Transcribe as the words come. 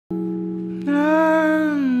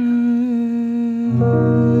I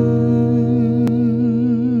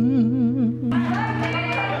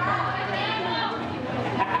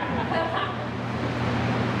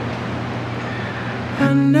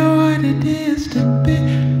know what it is to be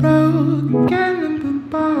broken and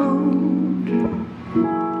bold.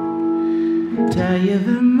 Tell you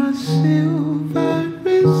that my silver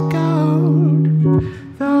is gold,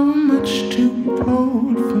 though much too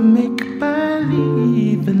old for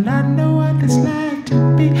make-believe. And I know what it's like to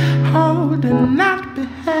be held and not be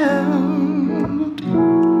held.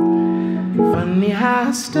 Funny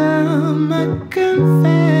how stomach and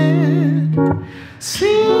fed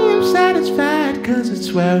seems satisfied, 'cause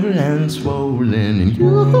it's well and swollen. And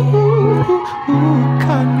you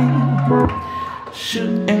caught me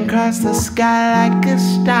shooting across the sky like a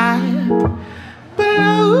star, but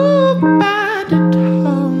nobody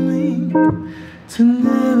told me to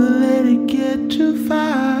never let it get too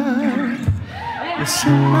far. You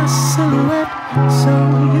see my silhouette, so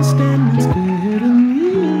you're standing scared of me.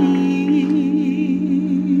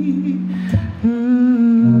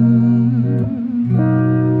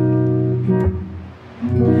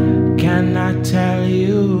 Can I tell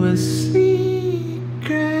you a secret?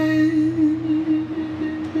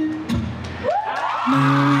 My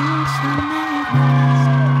wings are made of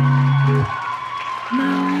plastic.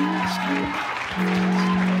 My wings are made of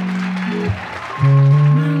plastic.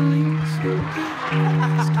 My wings are made of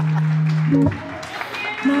plastic.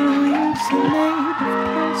 My wings are made of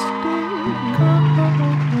plastic. Oh,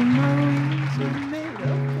 my wings are made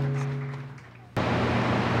of plastic.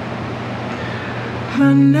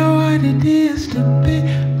 I know what it is to be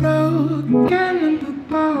broken and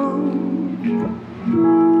bold.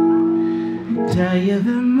 Tell you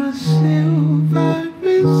that my silver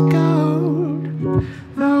is gold,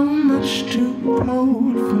 though much too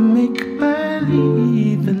old for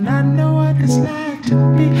make-believe. And I know what it's like to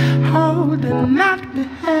be held and not be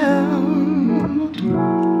held.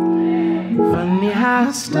 Funny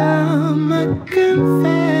how stomach and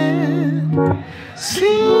fed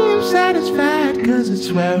seems satisfied, 'cause it's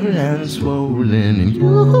well and swollen. And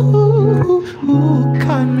you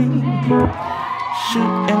caught me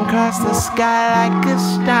shooting across the sky like a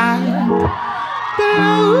star, but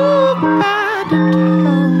nobody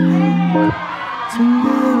told me to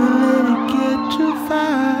never let it get too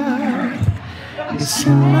far. You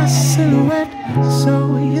see my silhouette, so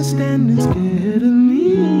you're standing scared of me.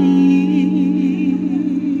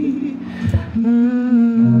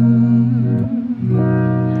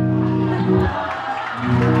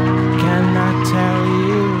 Can I tell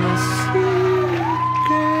you a secret?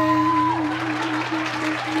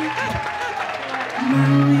 My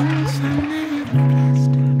wings are made of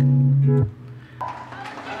plastic.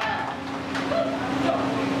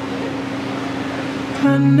 I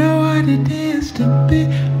know what it is to be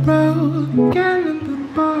broken and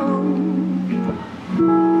bold.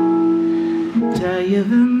 Tell you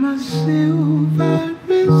that my silver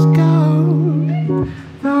is gold,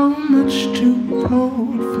 though much too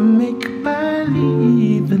old for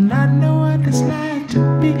make-believe. And I know what it's like to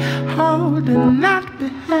be held and not be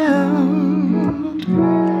held.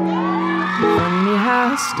 Funny how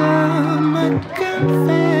stomach and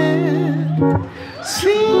fed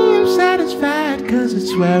seems satisfied, 'cause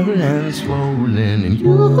it's well and swollen. And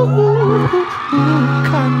you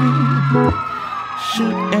caught me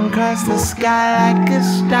shooting across the sky like a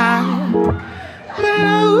star, but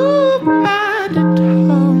nobody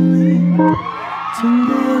told me to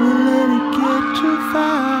never let it get too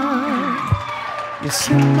far. You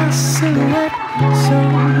see my silhouette, so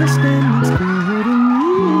you're standing scared of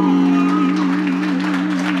me.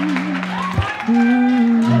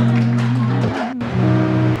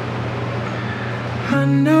 I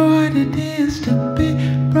know what it is to be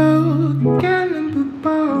broken and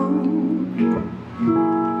bold.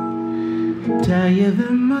 Tell you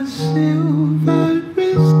that my silver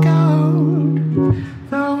is gold,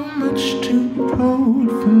 though much too old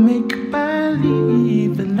for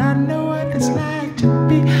make-believe. And I know what it's like to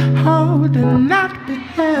be held and not be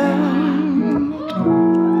held.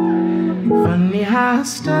 Funny how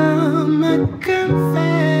stomach and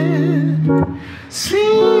fed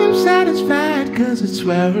seems satisfied, 'cause it's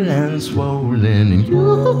well and swollen. And you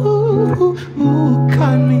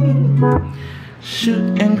caught me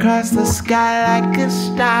shooting across the sky like a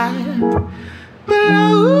star, but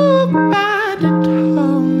nobody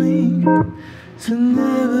told me to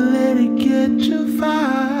never let it get too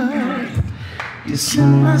far. You see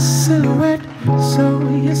my silhouette, so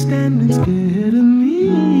you're standing scared of me.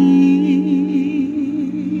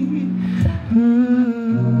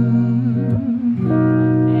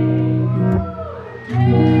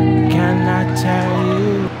 Can I tell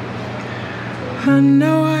you? I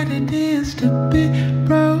know what it is to be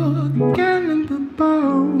broken and be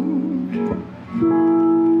bold.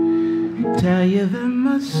 Tell you that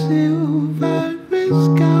my silver is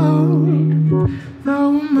gold,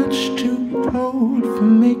 though much too old for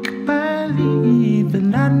make-believe.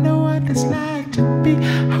 And I know what it's like to be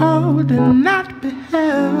held and not be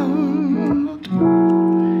held.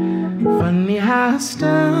 Funny how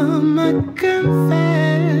stomach and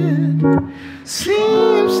fed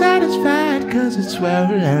seems satisfied, 'cause it's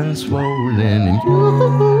well and swollen. And you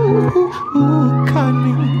caught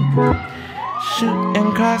me shooting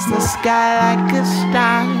across the sky like a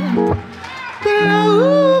star, but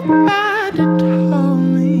nobody told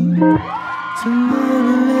me to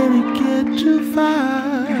never let it get too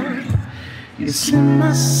far. You see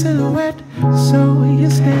my silhouette, so you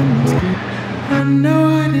stand still. I know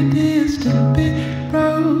what it is to be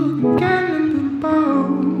broken and be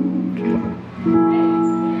bold.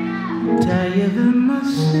 Tell you that my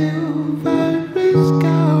silver is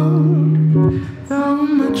gold, though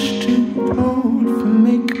much too old for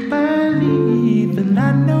make-believe. And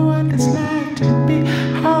I know what it's like to be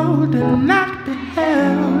held and not be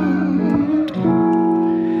held.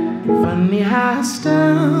 Funny how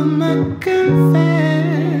stomach and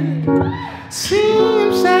fed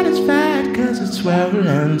seems satisfied, 'cause it's well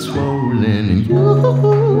and swollen. And you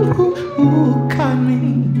caught me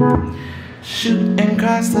shooting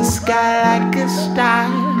across the sky like a star,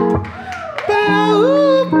 but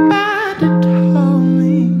nobody told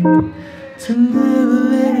me to never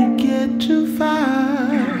let it get too far.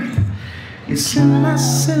 You see my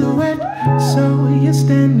silhouette, so you're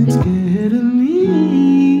standing scared of me.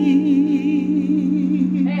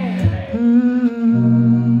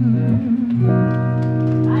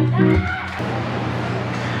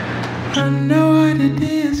 I know what it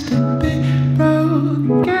is to be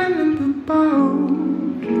broken and be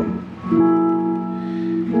bold.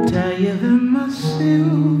 Tell you that my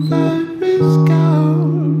silver is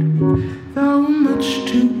gold, though much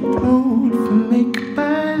too old for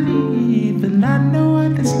make-believe. And I know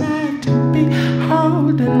what it's like to be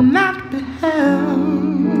held and not be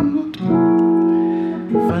held.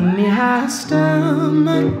 Funny how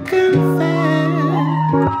stomach and fed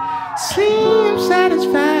seems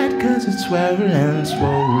satisfied, 'cause it's well and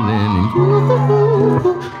swollen. And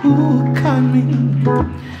you caught me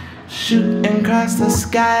shooting across the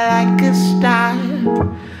sky like a star,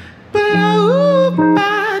 but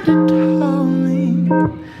nobody told me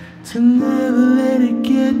to never let it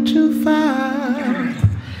get too far.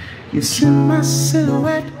 You see my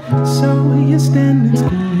silhouette, so you're standing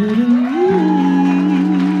scared of me.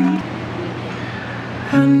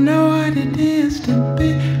 I know what it is to be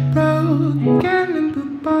broken and be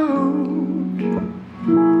bold.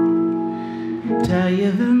 Tell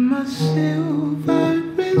you that my silver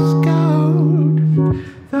is gold,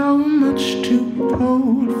 though much too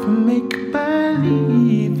old for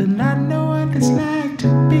make-believe. And I know what it's like to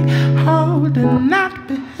be held and not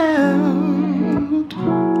be held.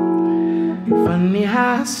 Funny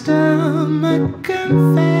how stomach and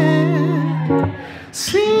fed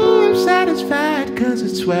seems satisfied, 'cause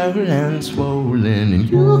it's well and swollen. And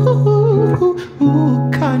you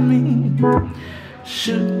caught me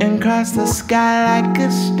shooting across the sky like a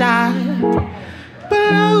star, but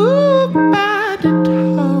nobody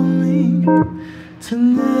told me to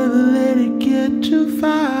never let it get too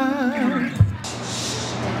far.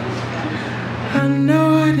 I know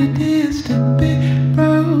what it is to be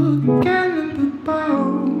broken and be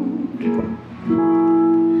bold.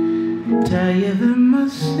 Tell you that my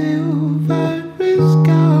silver is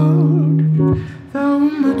gold, though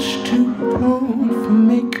much too old for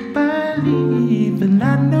make-believe. And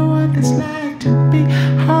I know what it's like to be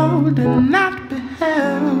held and not be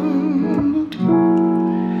held.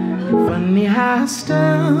 Funny how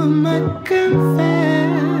stomach and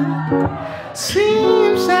fed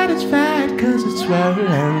seems satisfied, 'cause it's well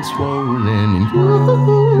and swollen. And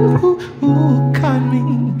you caught me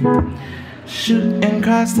shooting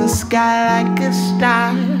across the sky like a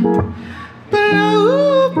star, but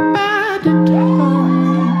nobody told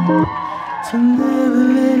me to never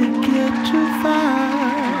let it get too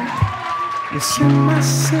far. You see my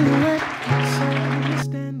silhouette, so you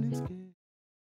stand